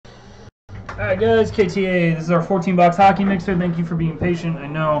Alright guys, KTA, this is our 14-box hockey mixer. Thank you for being patient. I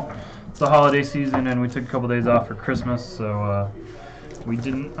know it's the holiday season and we took a couple days off for Christmas, so we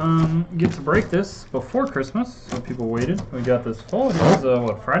didn't get to break this before Christmas, so people waited. We got this full. It was,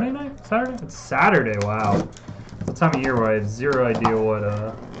 what, Friday night? Saturday? It's Saturday, wow. It's the time of year where I have zero idea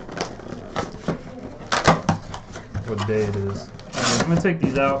what day it is. Anyways, I'm going to take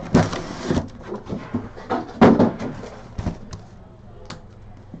these out.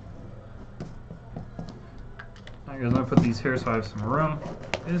 I'm going to put these here so I have some room.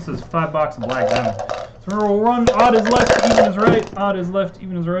 This is 5 box of black diamond. So we'll run odd is left, even is right. Odd is left,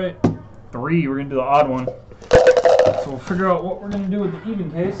 even is right. 3, we're going to do the odd one. So we'll figure out what we're going to do with the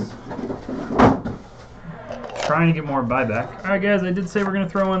even case. Trying to get more buyback. Alright guys, I did say we're going to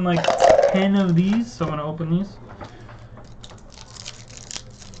throw in like 10 of these, so I'm going to open these.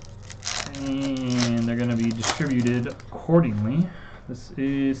 And they're going to be distributed accordingly. This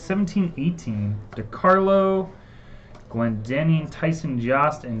is 17-18. DeCarlo, Glendening, Tyson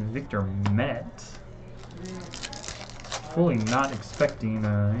Jost, and Victor Met. Fully not expecting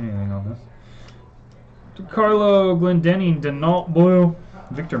anything on this. DeCarlo, Glendening, Denault Blue,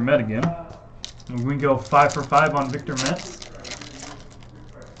 Victor Met again. And we go 5 for 5 on Victor Met.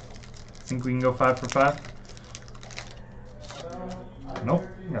 Think we can go 5 for 5? Nope.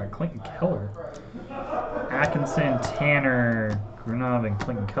 We got Clinton Keller. Atkinson, Tanner, Grunov, and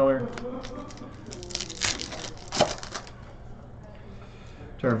Clinton Keller.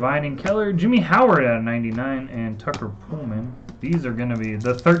 Tervine and Keller, Jimmy Howard at 99, and Tucker Pullman. These are going to be,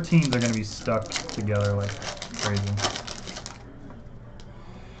 the 13s are going to be stuck together like crazy.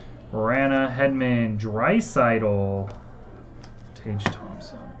 Rana, Hedman, Draisaitl, Tage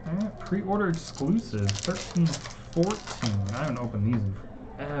Thompson. Pre-order exclusive, 13-14. I haven't opened these in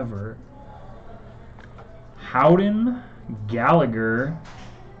forever. Howden, Gallagher,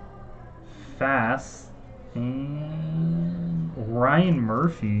 Fast, and Ryan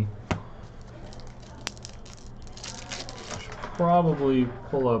Murphy. Should probably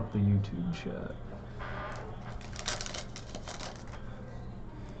pull up the YouTube chat.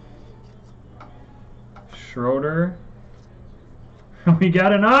 Schroeder. We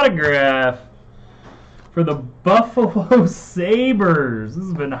got an autograph for the Buffalo Sabres. This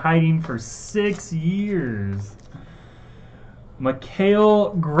has been hiding for 6 years.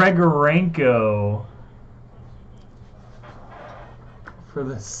 Mikhail Grigorenko for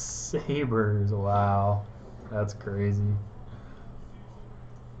the Sabres. Wow, that's crazy.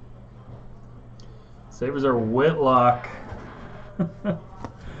 Sabres are Whitlock.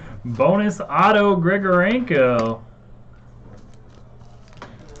 Bonus auto Grigorenko.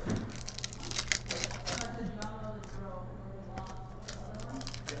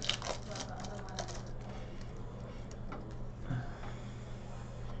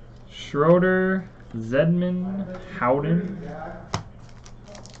 Schroeder, Zedman, Howden.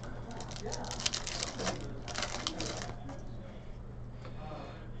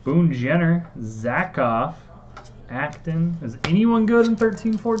 Boone Jenner, Zakhoff, Acton. Is anyone good in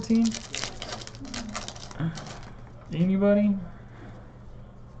 13-14? Anybody?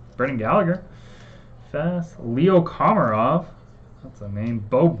 Brendan Gallagher. Fast. Leo Komarov. That's a name.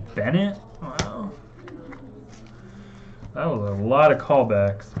 Bo Bennett. Wow. That was a lot of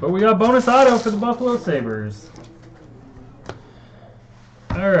callbacks. But we got bonus auto for the Buffalo Sabres.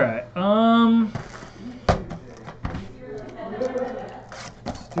 Alright,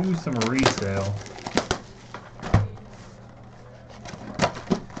 let's do some resale.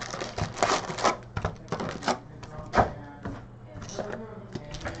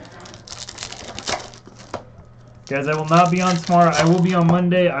 Guys, I will not be on tomorrow. I will be on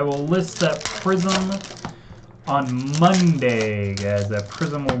Monday. I will list that Prism on Monday, guys. That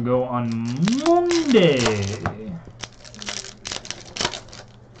Prism will go on Monday.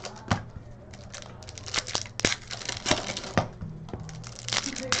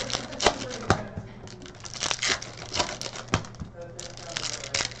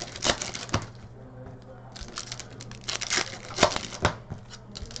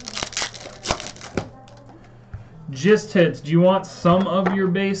 Just hits. Do you want some of your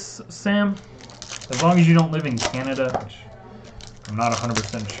base, Sam? As long as you don't live in Canada, which I'm not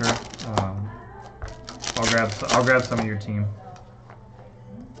 100% sure. I'll grab some of your team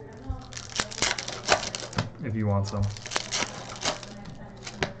if you want some.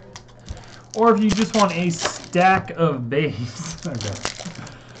 Or if you just want a stack of base. Okay.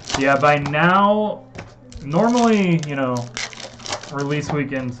 Yeah, by now, normally, you know, release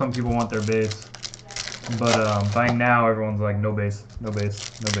weekend, some people want their base. But by now, everyone's like, no base, no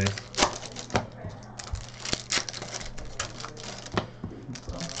base, no base.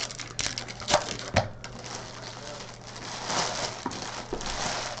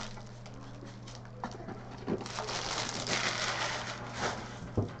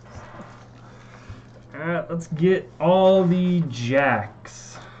 let's get all the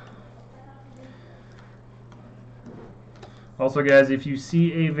Jacks. Also, guys, if you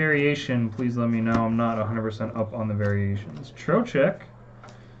see a variation, please let me know. I'm not 100% up on the variations. Trocheck.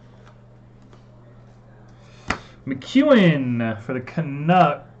 McEwen for the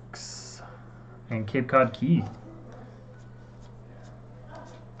Canucks. And Cape Cod Key.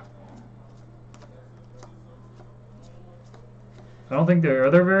 I don't think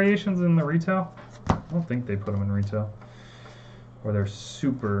are there variations in the retail? I don't think they put them in retail. Or they're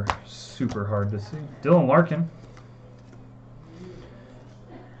super, super hard to see. Dylan Larkin.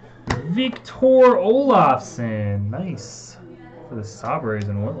 Victor Olofsson. Nice. For the Sabres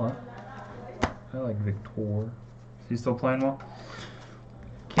and Whitlock. I like Victor. Is he still playing well?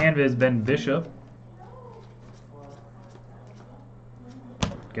 Canvas, Ben Bishop.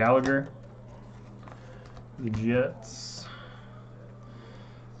 Gallagher. The Jets.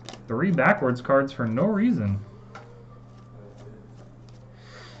 3 backwards cards for no reason.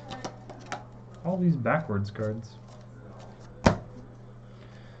 All these backwards cards.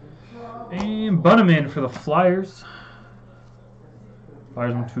 And Bunneman for the Flyers.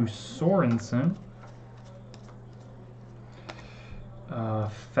 Flyers went to Sorensen.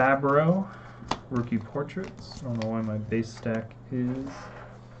 Fabro, rookie portraits. I don't know why my base stack is.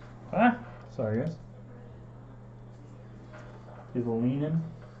 Sorry guys. Is leaning.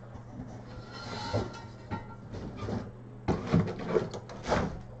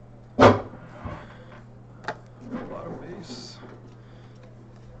 A lot of base.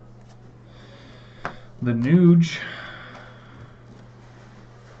 The Nuge.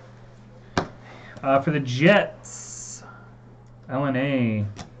 For the Jets, LNA,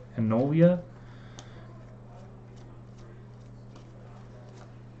 Enolia.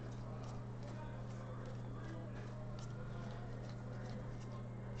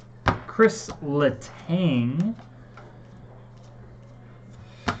 Chris Letang.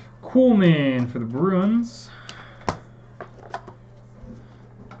 Coolman for the Bruins.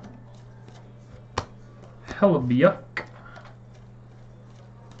 Hellebuyck.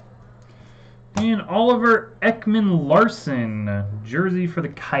 And Oliver Ekman-Larsson, jersey for the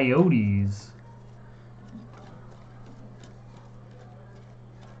Coyotes.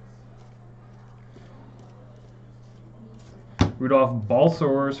 Rudolph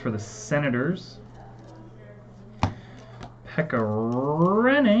Balsors for the Senators. Pekka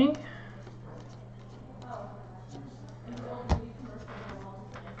Rinne.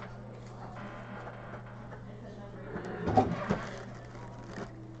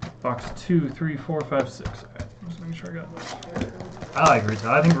 Box 2, 3, 4, 5, 6. Alright, just making sure I got that. I like retail.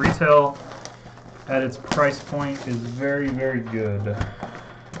 I think retail at its price point is very, very good.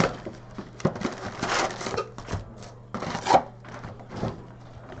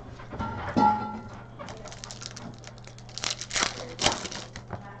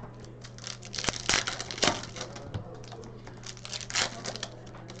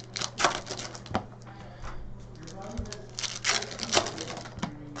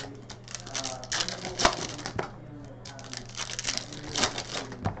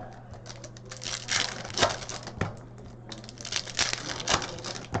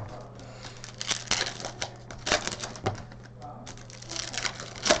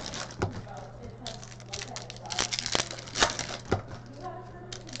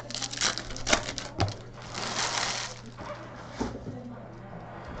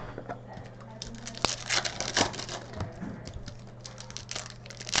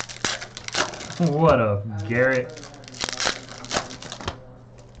 What up, Garrett?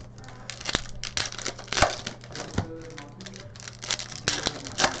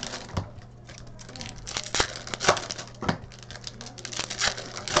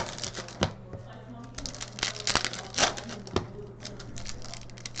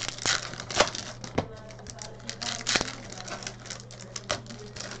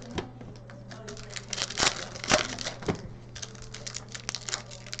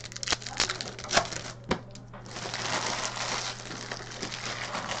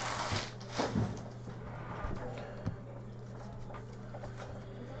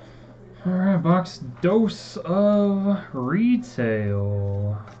 Alright, box dose of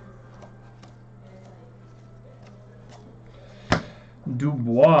retail.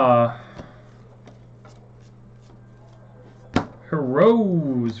 Dubois.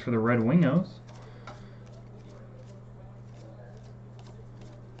 Heroes for the Red Wingos.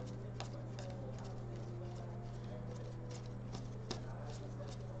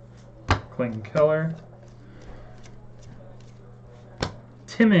 Clayton Keller.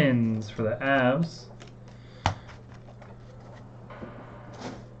 Timmins for the Avs.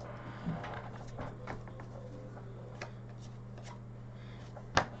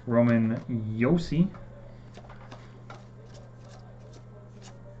 Roman Yossi.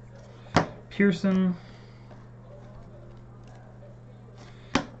 Pearson.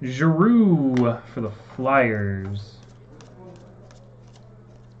 Giroux for the Flyers.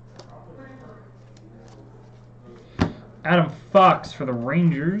 Adam Fox for the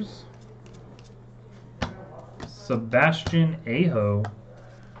Rangers. Sebastian Aho.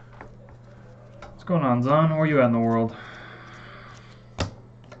 What's going on, Zon? Where are you at in the world?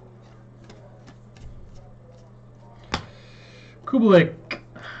 Kubalik.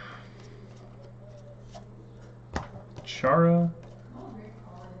 Chara.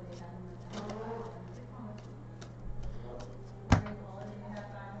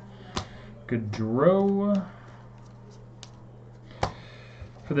 Gaudreau.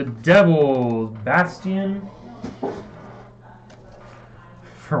 For the Devils, Bastian.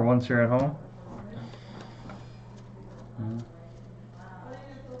 For once you're at home.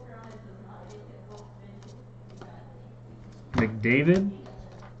 McDavid.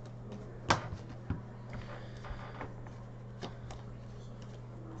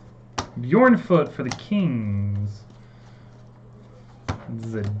 Bjornfoot for the Kings.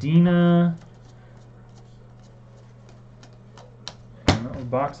 Zadina. Another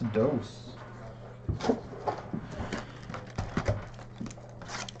box of Dose.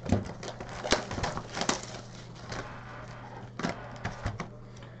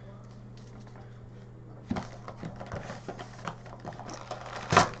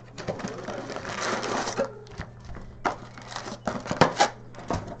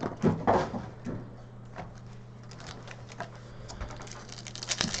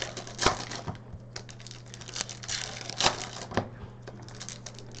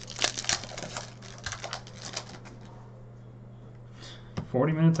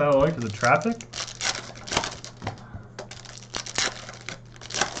 $40 minutes out of the way because of traffic?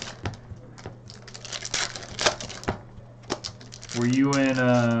 Were you in,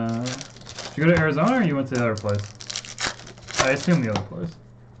 did you go to Arizona or you went to the other place? I assume the other place.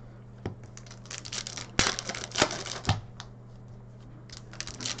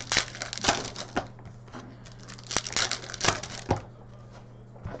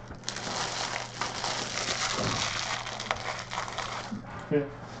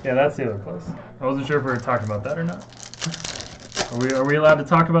 Yeah, that's the other place. I wasn't sure if we were talking about that or not. Are we allowed to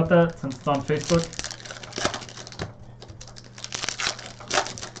talk about that since it's on Facebook?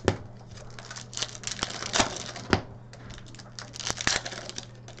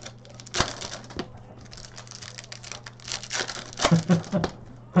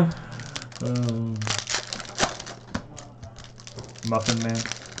 Muffin Man.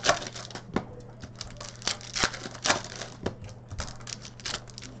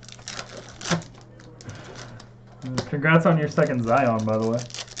 Congrats on your second Zion, by the way.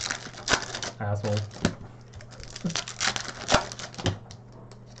 Asshole.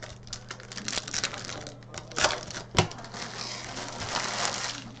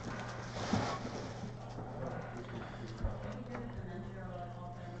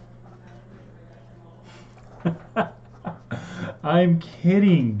 I'm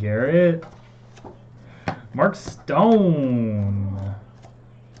kidding, Garrett. Mark Stone.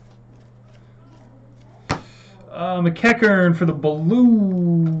 McEachern for the Blues.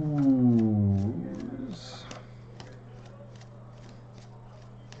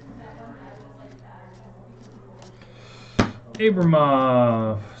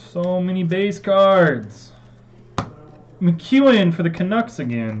 Abramov. So many base cards. McEwen for the Canucks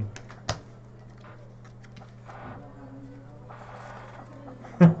again.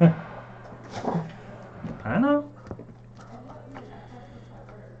 I know.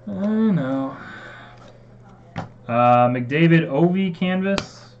 I know. McDavid OV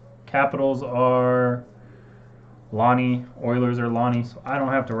canvas. Capitals are Lonnie. Oilers are Lonnie. So I don't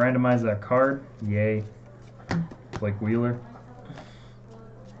have to randomize that card. Yay. Blake Wheeler.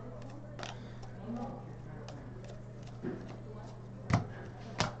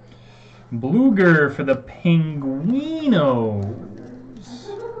 Bluger for the Penguinos.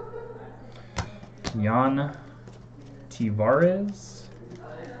 Jan Tavares.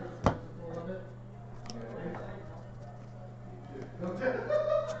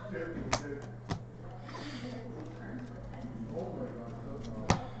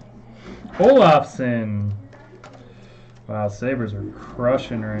 Olafson. Wow, Sabres are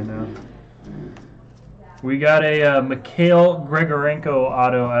crushing right now. We got a Mikhail Grigorenko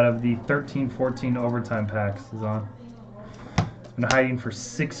auto out of the 13-14 overtime packs. Is on. Been hiding for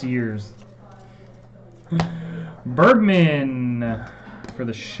 6 years. Bergman for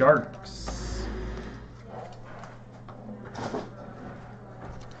the Sharks.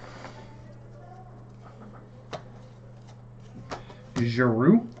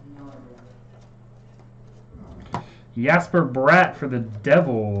 Giroux. Jasper Bratt for the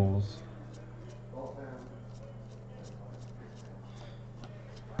Devils.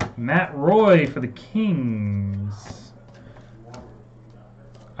 Matt Roy for the Kings.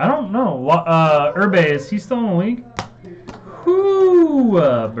 I don't know. Urbe, is he still in the league? Whoo,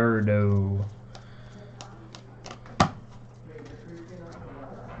 Birdo.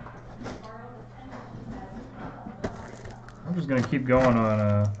 I'm just going to keep going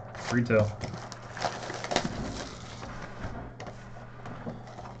on retail.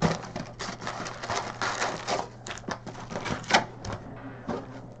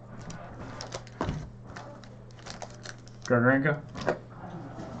 Gargarenko.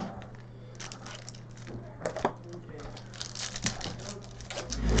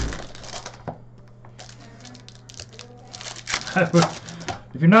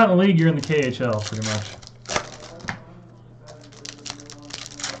 If you're not in the league, you're in the KHL, pretty much.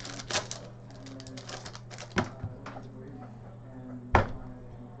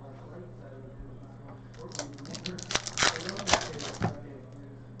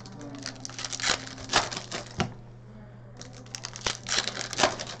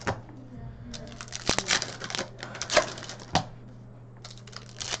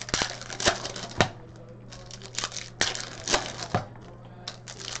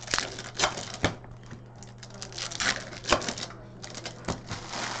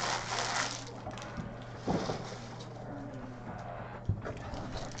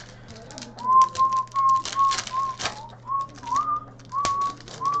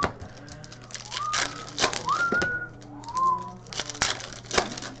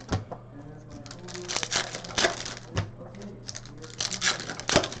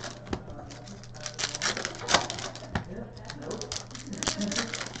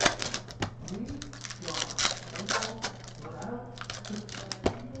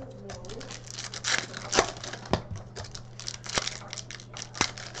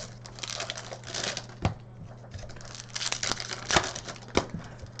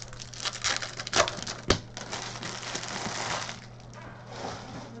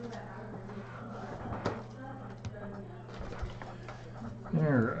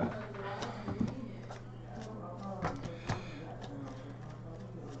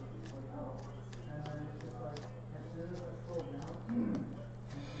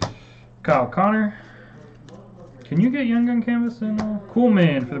 Kyle Connor. Can you get Young Gun Canvas in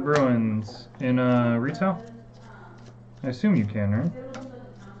Coolman for the Bruins in retail? I assume you can, right?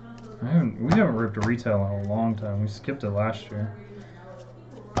 We haven't ripped a retail in a long time. We skipped it last year.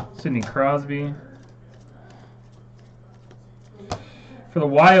 Sidney Crosby. For the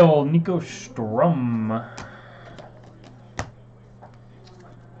Wild, Nico Strum.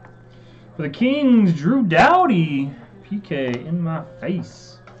 For the Kings, Drew Doughty. PK in my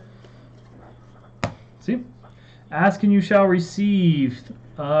face. See? Ask and you shall receive.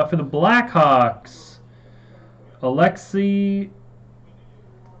 For the Blackhawks, Alexei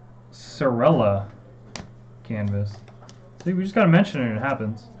Sorella canvas. See, we just got to mention it and it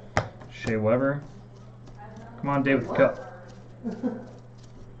happens. Shea Weber. Come on, Day with the Cup.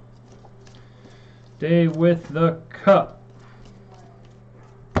 Day with the Cup.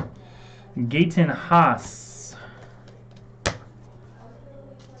 Gaten Haas.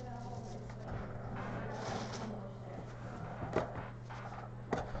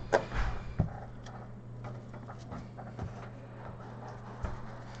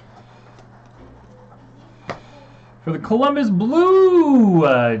 For the Columbus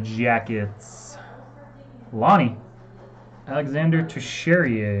Blue Jackets, Lonnie, Alexander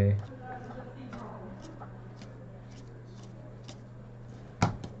Teixeira.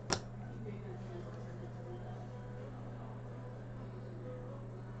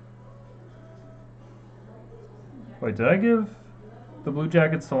 Wait, did I give the Blue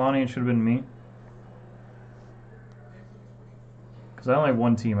Jackets to Lonnie and should have been me? Because I only have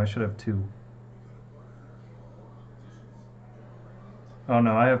one team, I should have two. Oh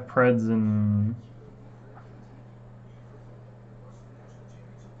no, I have Preds and...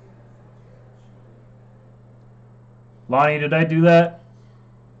 Lonnie, did I do that?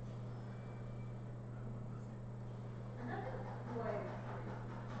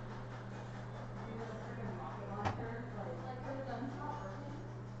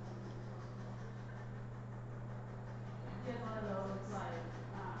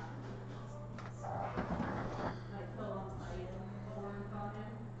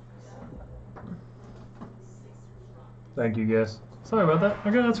 Thank you, guys. Sorry about that.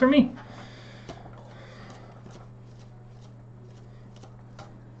 Okay, that's for me.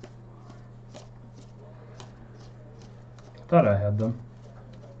 Thought I had them.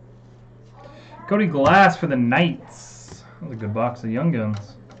 Cody Glass for the Knights. That was a good box of Young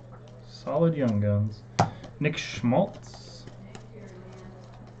Guns. Solid Young Guns. Nick Schmaltz.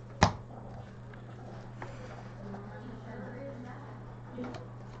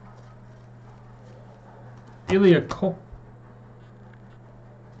 Ilya Cole.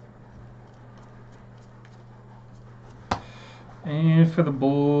 And for the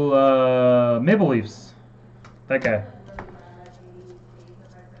Maple Leafs, that guy.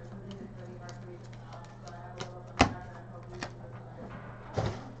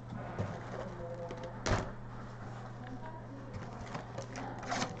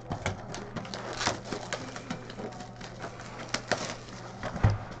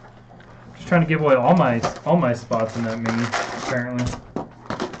 Just trying to give away all my spots in that mini, apparently.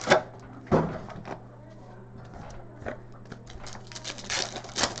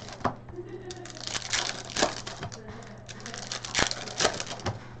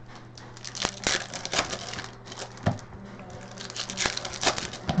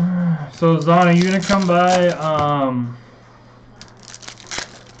 So Zon, are you gonna come by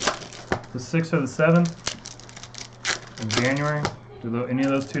the 6th or the 7th of January? Do any of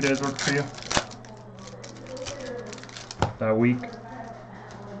those 2 days work for you? That week?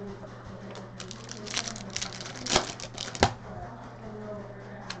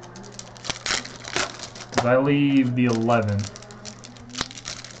 Because I leave the 11th.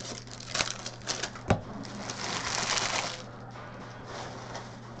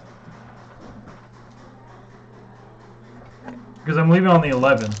 Because I'm leaving on the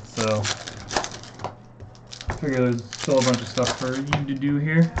 11th, so I figure there's still a bunch of stuff for you to do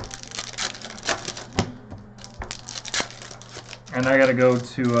here. And I gotta go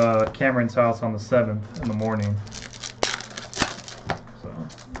to Cameron's house on the 7th in the morning. So,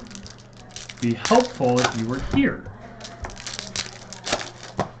 be helpful if you were here.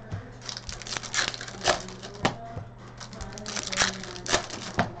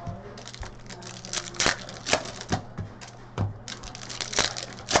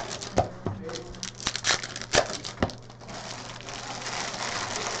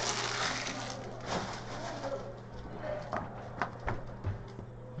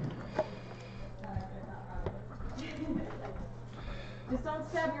 Just don't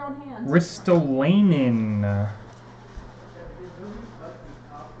stab your own hands. Ristolainen.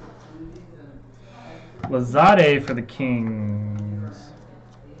 Lazade for the Kings.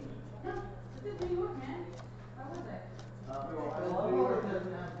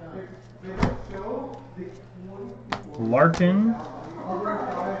 Larkin.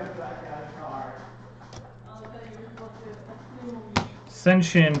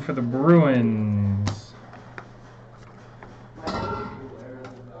 Senshin for the Bruins.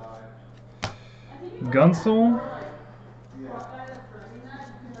 Gunsel.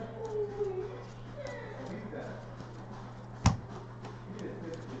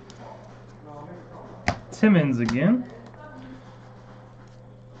 Timmins again.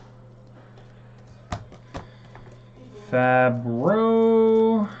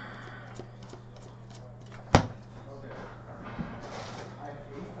 Fabro.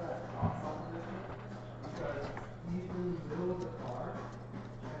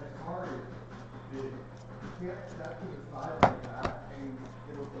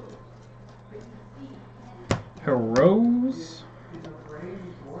 Heroes.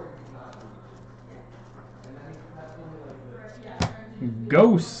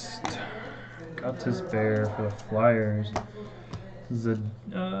 Ghost. Got his bear for the Flyers.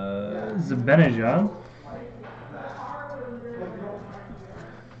 Zibanejad.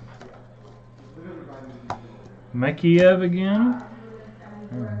 Mikheyev again.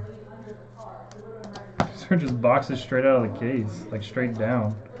 These are just boxes straight out of the case, like straight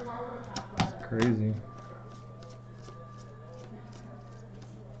down. It's crazy.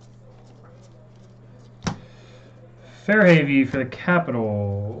 Fairhavy for the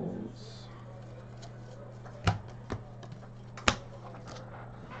Capitals.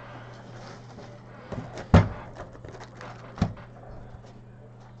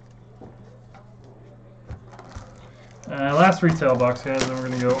 Last retail box, guys, and we're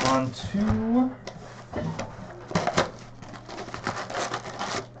going to go on to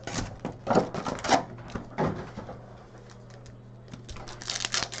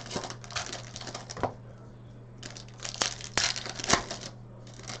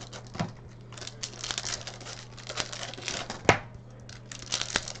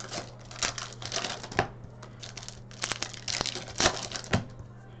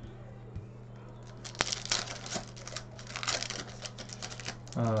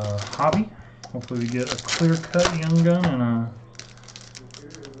Hobby. Hopefully we get a clear-cut Young Gun and a...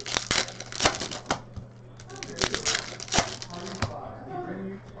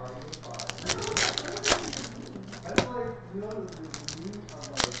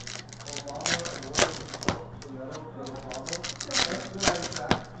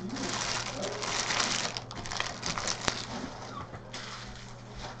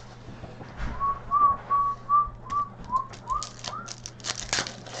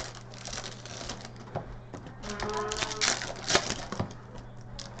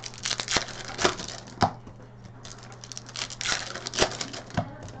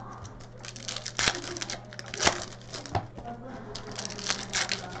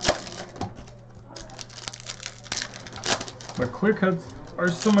 But clear cuts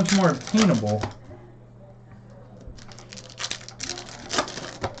are so much more obtainable.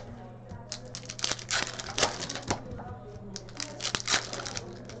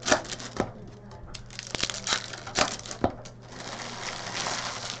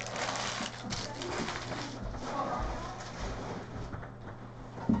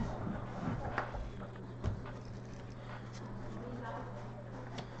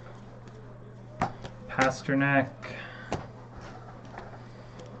 Pasternak.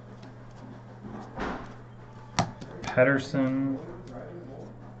 Pedersen.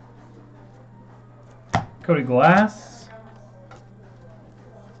 Cody Glass.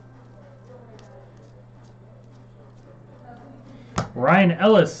 Ryan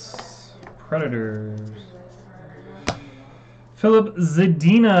Ellis, Predators. Philip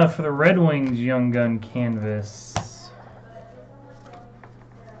Zadina for the Red Wings, Young Gun canvas.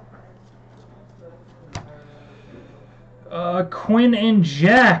 Quinn and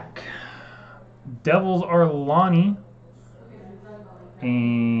Jack. Devils are Lonnie.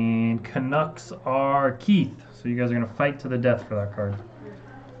 And Canucks are Keith. So you guys are going to fight to the death for that card.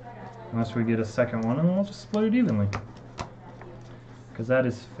 Unless we get a second one, and then we'll just split it evenly. Because that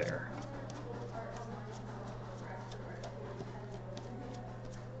is fair.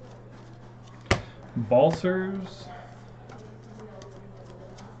 Balsers.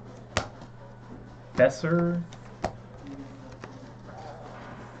 Besser.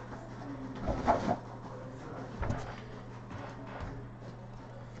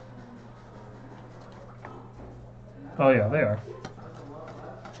 Oh yeah, they are.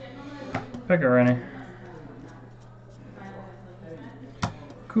 Pick a Rennie.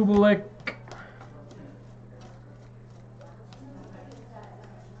 Kubalik.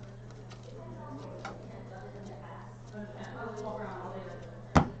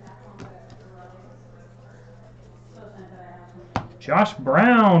 Josh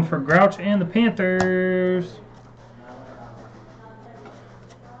Brown for Grouch and the Panthers.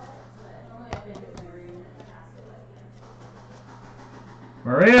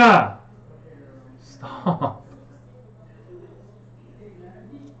 Maria! Stop.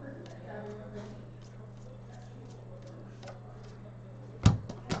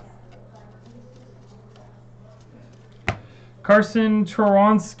 Carson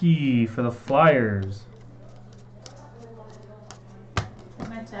Troronsky for the Flyers.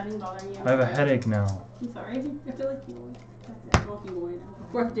 Am I chatting bothering you? I have a headache now. I'm sorry. I feel like you would. I don't know if you would.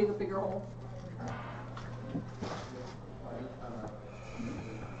 Before I dig a bigger hole.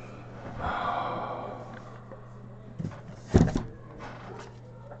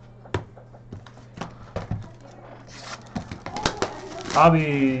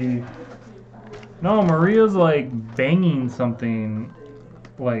 Bobby. No, Maria's like banging something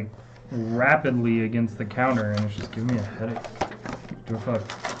like rapidly against the counter and it's just giving me a headache. Do it for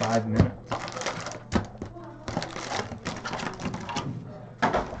like 5 minutes.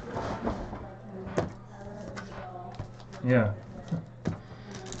 Yeah.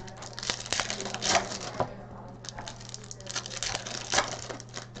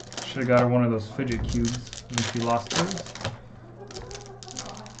 Should have got her one of those fidget cubes when she lost hers.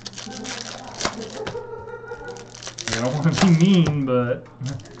 I don't want to be mean, but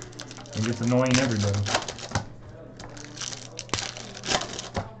it gets annoying everybody.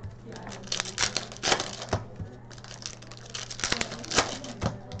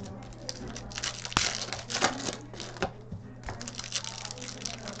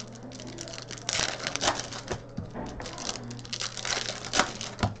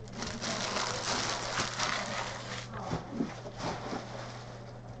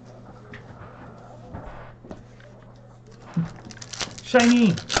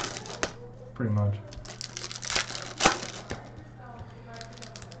 Shiny! Pretty much.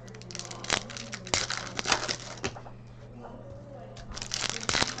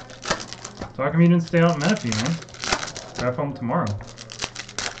 So how come you didn't stay out in Menifee, man? Drive home tomorrow.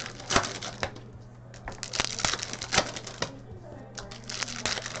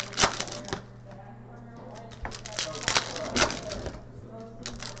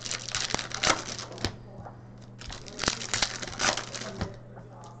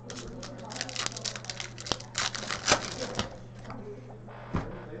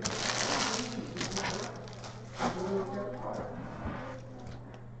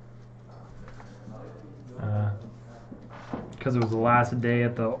 because it was the last day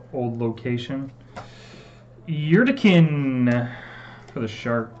at the old location. Yurdikin for the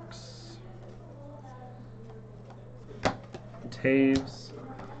Sharks. Taves.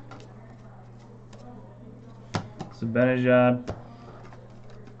 Zibanejad.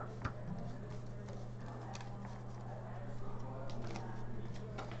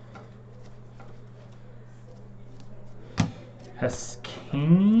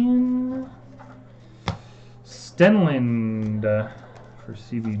 Heskanian. Stenland for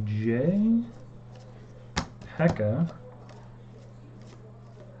CBJ. Pekka.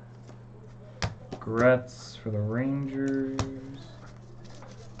 Gretz for the Rangers.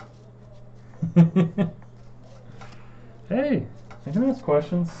 Hey, I can ask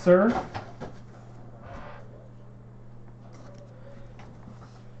questions, sir.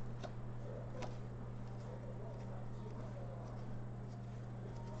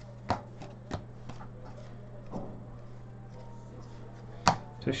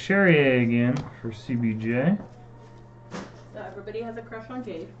 Teixeira again for CBJ. So everybody has a crush on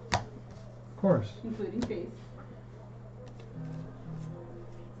Jade. Of course. Including Chase.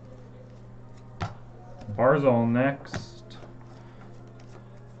 Barzal next.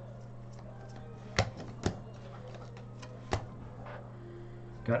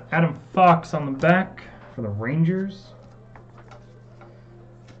 Got Adam Fox on the back for the Rangers.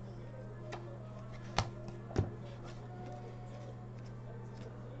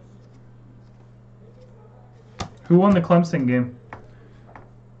 Who won the Clemson game?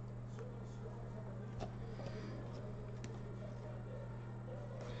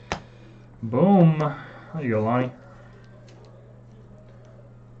 Boom. There you go, Lonnie.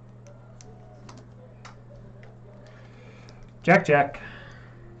 Jack.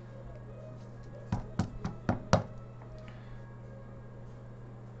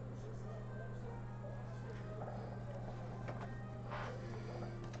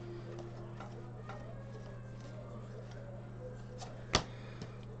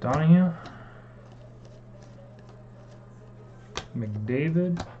 Donahue.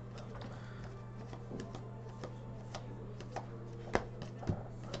 McDavid.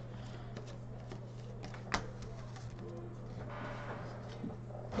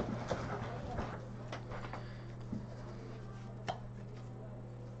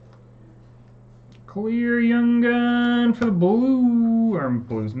 Clear Young Gun for the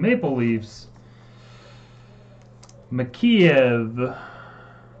Blues, Maple Leafs. Makiev.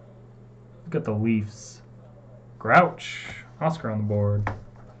 Got the Leafs. Grouch. Oscar on the board.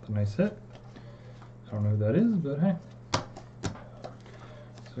 That's a nice hit. I don't know who that is, but hey.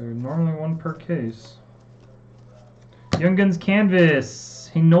 So normally one per case. Young Guns Canvas.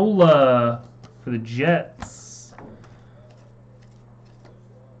 Hinola for the Jets.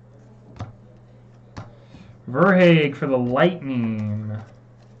 Verhaeg for the Lightning.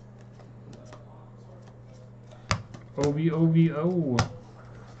 OVO.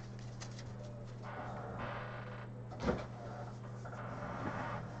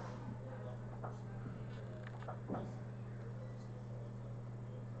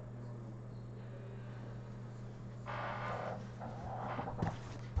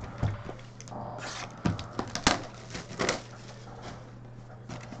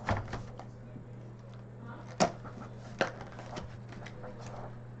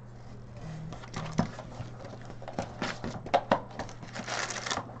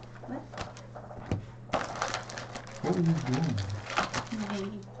 What was he doing? My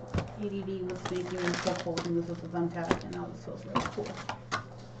ADD was making me so cold and this was untapped and now this feels really cool.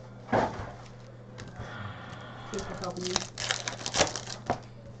 Thanks for helping me.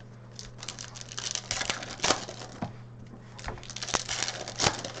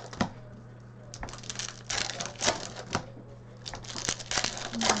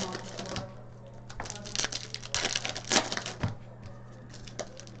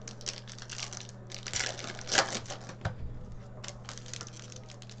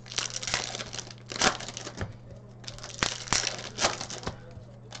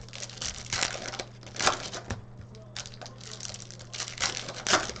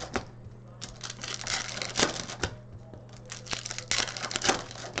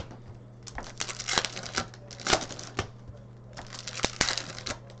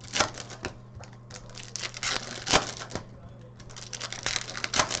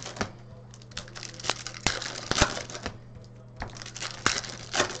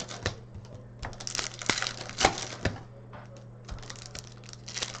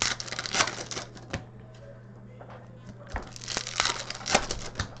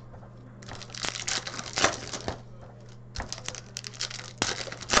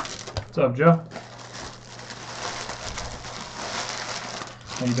 What's up, Joe?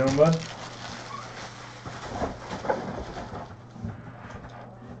 How you doing, bud?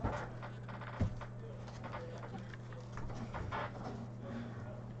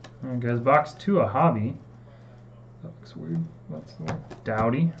 Alright guys, box 2 a hobby. That looks weird. What's the one?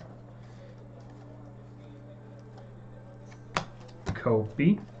 Dowdy.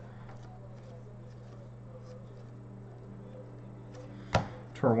 Kopi.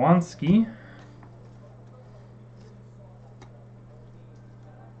 Torwanski.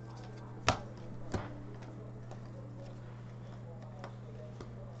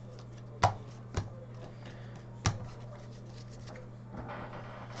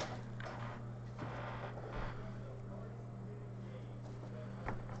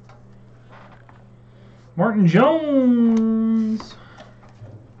 Martin Jones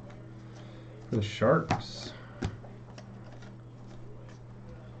for the Sharks.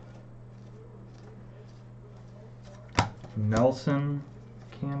 Nelson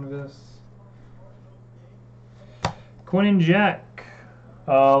canvas. Quinn and Jack.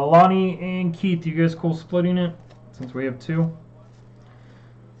 Lonnie and Keith, you guys cool splitting it since we have 2?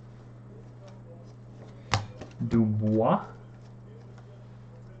 Dubois.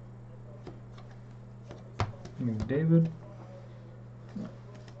 McDavid.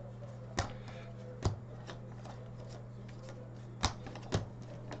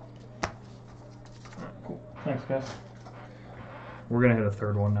 Alright, cool. Thanks, guys. We're gonna hit a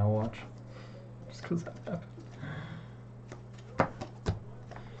 3rd one now, watch. Just because that happened.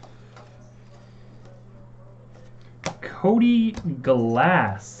 Cody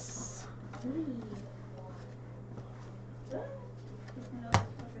Glass.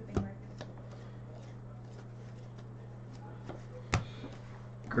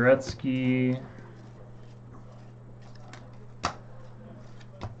 Gretzky,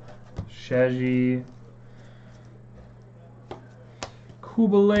 Shaggy,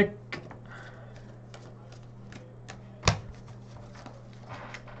 Kubalik,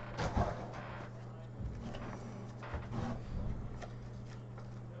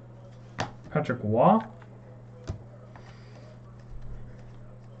 Patrick Waugh,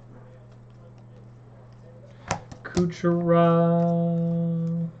 Kucherov,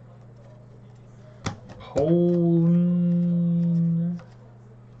 Poland,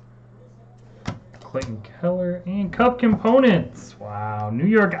 Clayton Keller, and Cup Components. Wow, New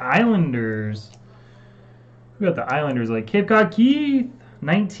York Islanders. We got the Islanders like Cape Cod Keith,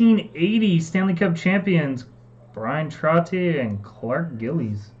 1980 Stanley Cup champions, Brian Trottier and Clark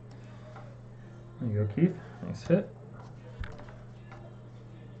Gillies. There you go, Keith. Nice hit.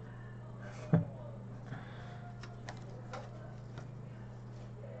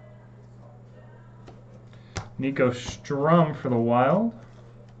 Nico Strum for the Wild.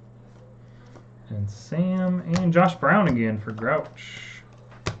 And Sam and Josh Brown again for Grouch.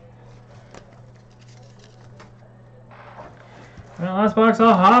 Well, last box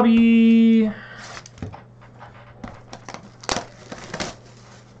of hobby.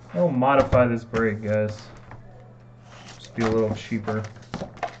 I'll modify this break, guys. Just be a little cheaper.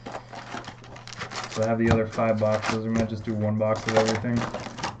 So I have the other 5 boxes. We might just do 1 box of everything.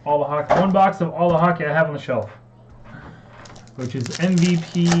 All the hockey, 1 box of all the hockey I have on the shelf, which is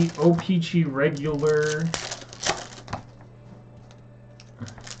MVP, O-Pee-Chee regular,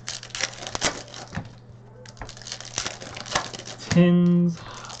 Tins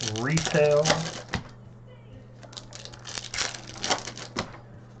retail,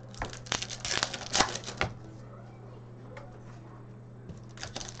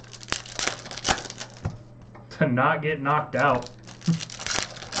 to not get knocked out.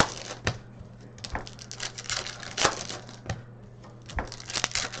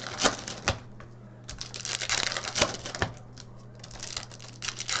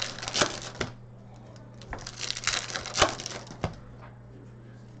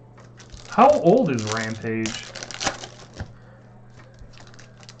 How old is Rampage?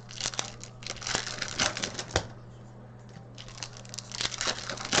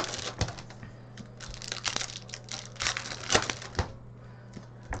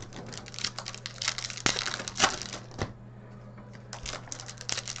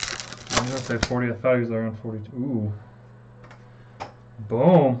 I'm gonna say 40. I thought he was around 42. Ooh.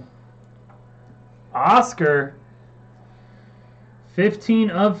 Boom. Oscar.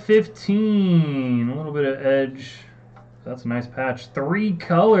 15 of 15. A little bit of edge. That's a nice patch.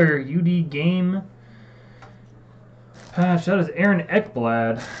 3-color UD game patch. That is Aaron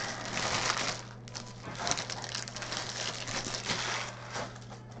Ekblad.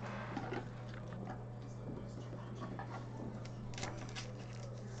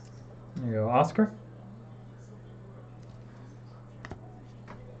 There you go, Oscar.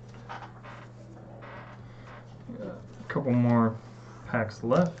 Couple more packs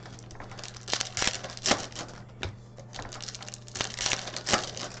left.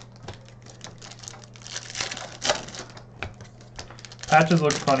 Patches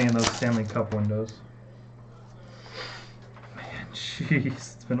look funny in those Stanley Cup windows. Man, jeez,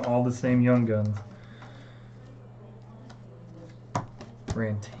 it's been all the same Young Guns.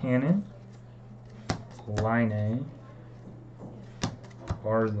 Rantanen, Line,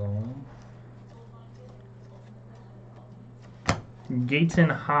 Barzal, Gaten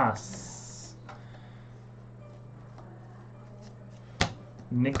Haas,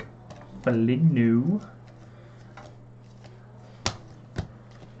 Nick Foligno,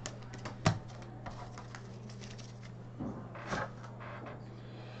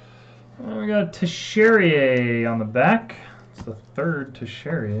 we got Teixeira on the back. It's the third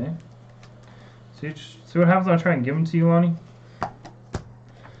Teixeira. See what happens when I try and give them to you, Lonnie?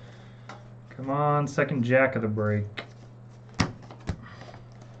 Come on, second jack of the break.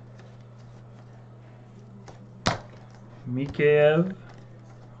 Mikheyev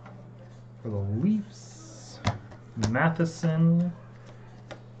for the Leafs. Matheson.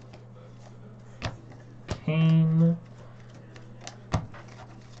 Kane.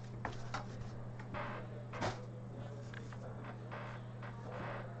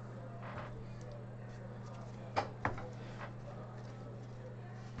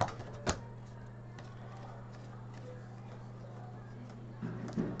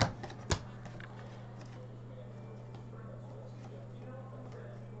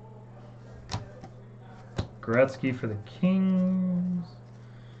 Gretzky for the Kings.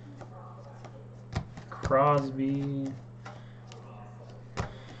 Crosby.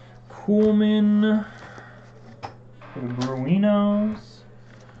 Kuhlman for the Bruinos.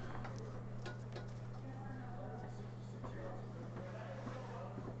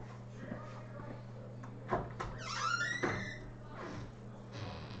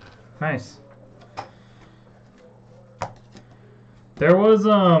 Nice. There was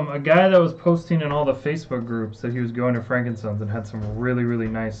a guy that was posting in all the Facebook groups that he was going to Frankensons and had some really, really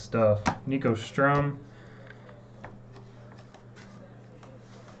nice stuff. Nico Strum.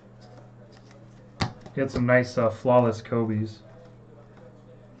 He had some nice flawless Kobe's.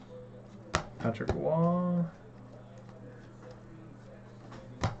 Patrick Waugh.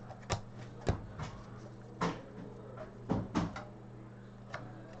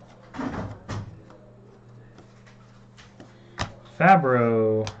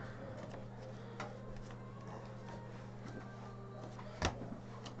 Fabro.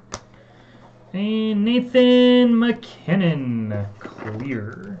 And Nathan McKinnon.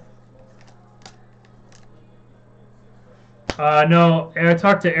 Clear. No, I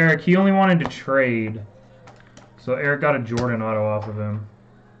talked to Eric. He only wanted to trade. So Eric got a Jordan auto off of him.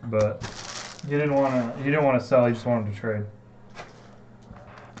 But he didn't want to sell, he just wanted to trade.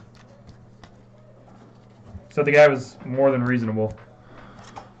 So the guy was more than reasonable.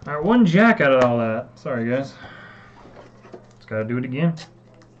 Alright, one jack out of all that. Sorry, guys. Just gotta do it again.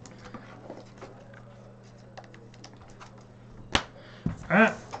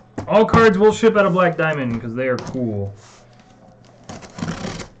 Alright. All cards will ship out of Black Diamond because they are cool.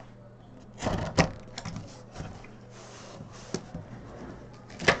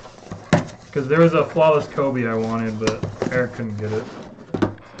 Because there was a flawless Kobe I wanted, but Eric couldn't get it.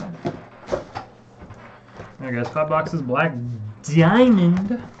 There, guys. 5 boxes, Black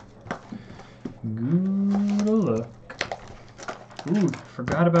Diamond. Good luck. Ooh,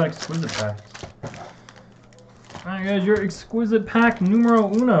 forgot about Exquisite Packs. Alright, guys, your Exquisite Pack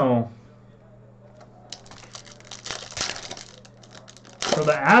numero uno. For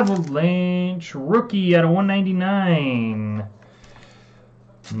the Avalanche, rookie at a 199.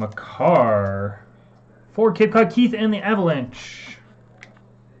 Makar. For Cape Cod Keith and the Avalanche.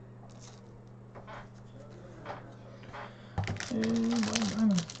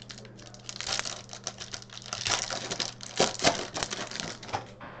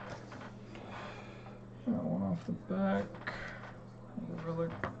 One off the back. Whatever.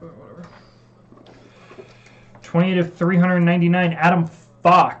 28 of 399. Adam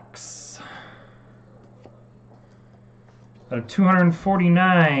Fox. Out of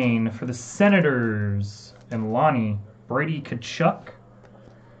 249 for the Senators and Lonnie. Brady Tkachuk.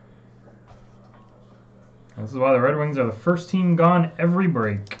 This is why the Red Wings are the first team gone every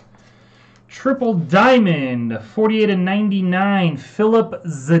break. Triple Diamond, 48 of 99. Philip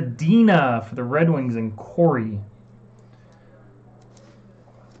Zadina for the Red Wings and Corey.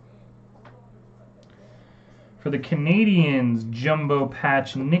 For the Canadians, Jumbo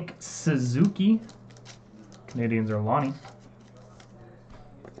Patch, Nick Suzuki. Canadians are Lonnie.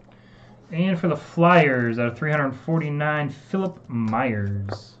 And for the Flyers, out of 349, Philip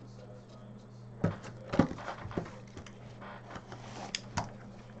Myers.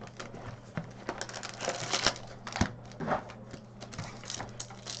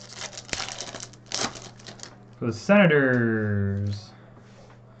 For the Senators,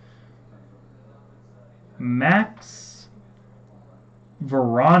 Max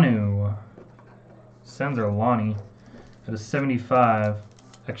Veranu. Sens are Lonnie at a 75.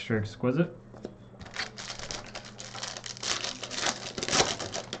 Extra exquisite.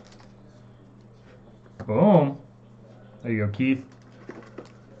 Boom. There you go, Keith.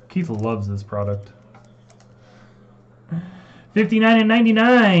 Keith loves this product. 59 and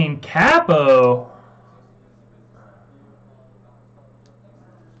 99. Capo.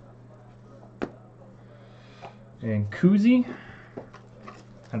 And Kuzi.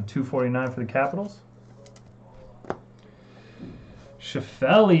 And 249 for the Capitals.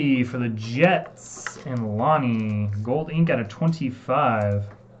 Shefeli for the Jets. And Lonnie. Gold ink out of 25.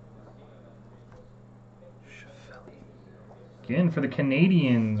 Shefeli. Again for the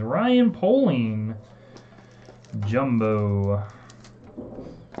Canadians. Ryan Poling. Jumbo.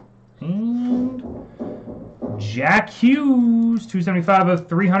 And Jack Hughes, 275 of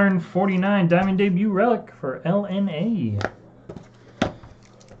 349, Diamond Debut Relic for LNA.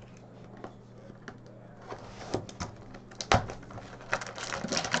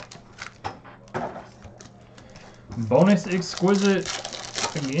 Bonus Exquisite,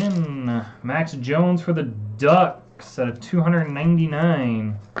 again, Max Jones for the Ducks at a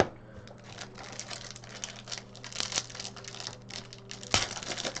 299.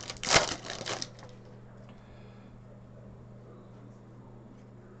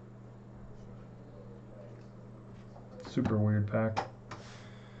 Super weird pack.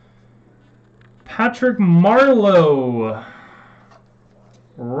 Patrick Marleau.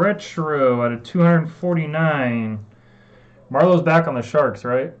 Retro out of 249. Marlowe's back on the Sharks,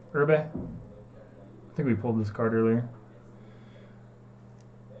 right, Urbe? I think we pulled this card earlier.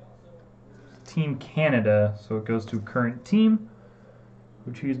 Team Canada, so it goes to current team,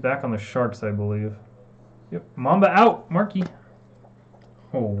 which he's back on the Sharks, I believe. Yep, Mamba out, Marky.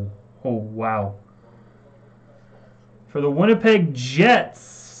 Oh, wow. For the Winnipeg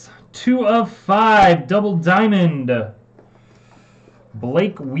Jets, 2 of 5, double diamond.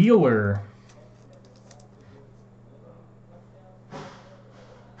 Blake Wheeler.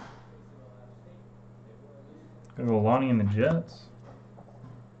 Gonna go Lonnie and the Jets.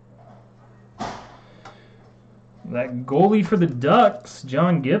 That goalie for the Ducks,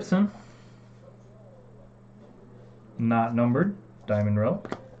 John Gibson. Not numbered, diamond relic.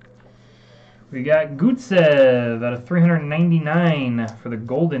 We got Gutsev out of 399 for the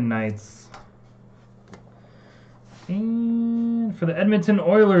Golden Knights. And for the Edmonton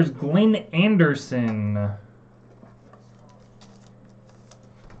Oilers, Glenn Anderson.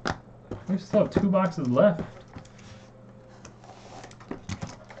 We still have 2 boxes left.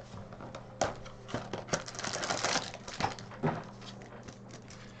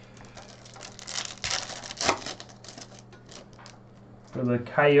 For the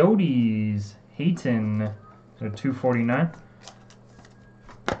Coyotes, Hayton at a 249.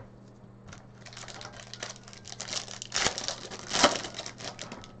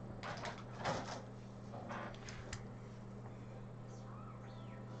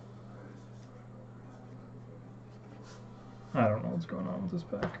 I don't know what's going on with this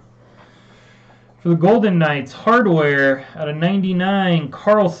pack. For the Golden Knights, Hardware out of 99,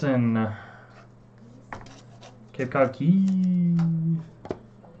 Carlson. Cape Cod Key.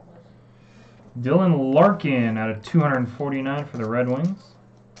 Dylan Larkin out of 249 for the Red Wings.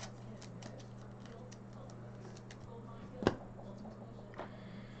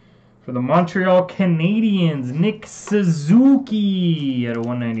 For the Montreal Canadiens, Nick Suzuki out of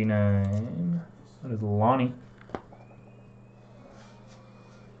 199. That is Lonnie.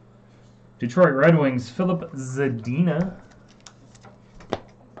 Detroit Red Wings, Philip Zadina.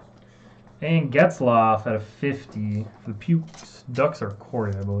 And Getzlaff out of 50 for the Pukes. Ducks are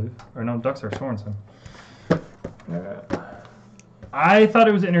Corey, I believe. Or no, Ducks are Sorensen. I thought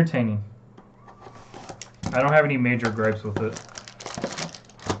it was entertaining. I don't have any major gripes with it.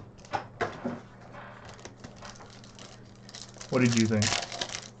 What did you think?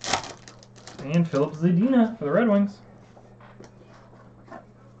 And Philip Zadina for the Red Wings.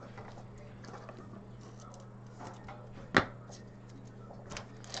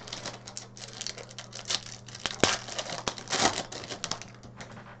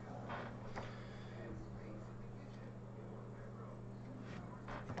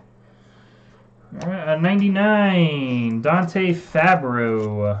 All right, 99, Dante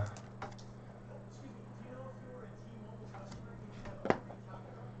Fabro.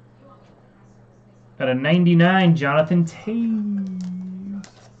 Got a 99, Jonathan Taves.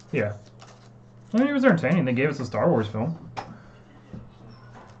 Yeah. I mean, it was entertaining. They gave us a Star Wars film.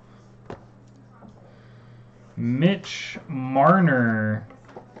 Mitch Marner.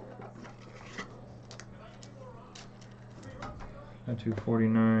 At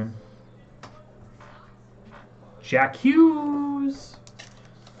 249. Jack Hughes.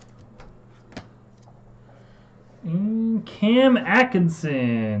 And Cam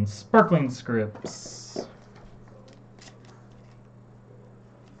Atkinson. Sparkling Scripts.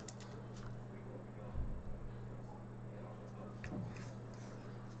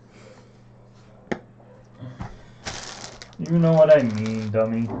 You know what I mean,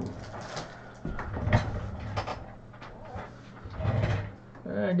 dummy.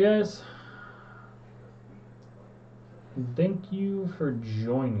 Alright, guys. Thank you for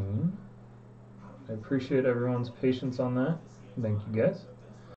joining. I appreciate everyone's patience on that. Thank you, guys.